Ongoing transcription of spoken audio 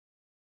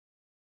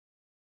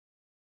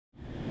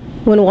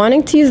When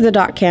wanting to use the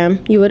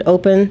DocCam, you would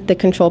open the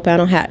control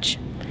panel hatch.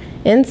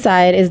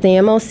 Inside is the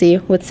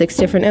MLC with 6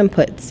 different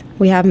inputs.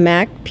 We have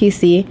Mac,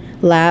 PC,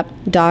 Lap,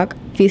 Doc,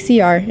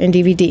 VCR, and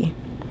DVD.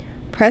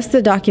 Press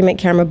the document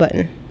camera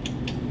button.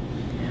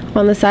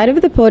 On the side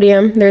of the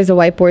podium, there is a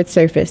whiteboard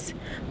surface.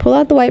 Pull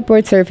out the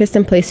whiteboard surface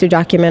and place your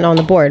document on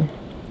the board.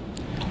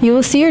 You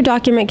will see your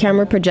document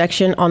camera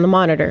projection on the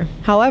monitor.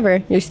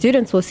 However, your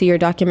students will see your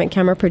document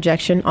camera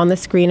projection on the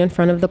screen in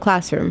front of the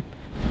classroom.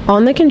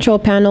 On the control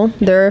panel,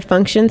 there are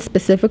functions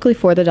specifically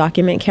for the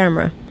document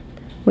camera.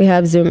 We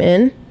have zoom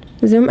in,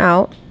 zoom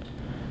out,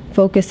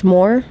 focus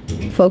more,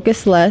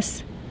 focus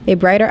less, a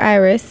brighter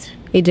iris,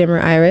 a dimmer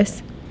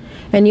iris,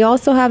 and you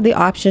also have the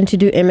option to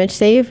do image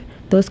save.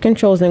 Those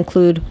controls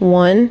include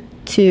 1,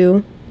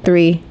 2,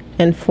 3,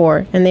 and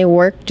 4, and they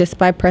work just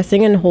by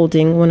pressing and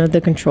holding one of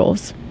the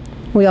controls.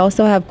 We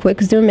also have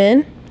quick zoom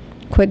in,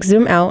 quick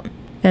zoom out,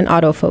 and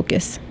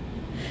autofocus.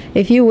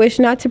 If you wish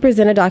not to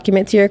present a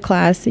document to your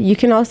class, you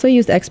can also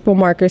use Expo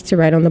markers to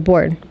write on the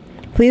board.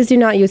 Please do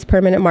not use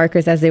permanent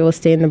markers as they will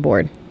stay in the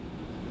board.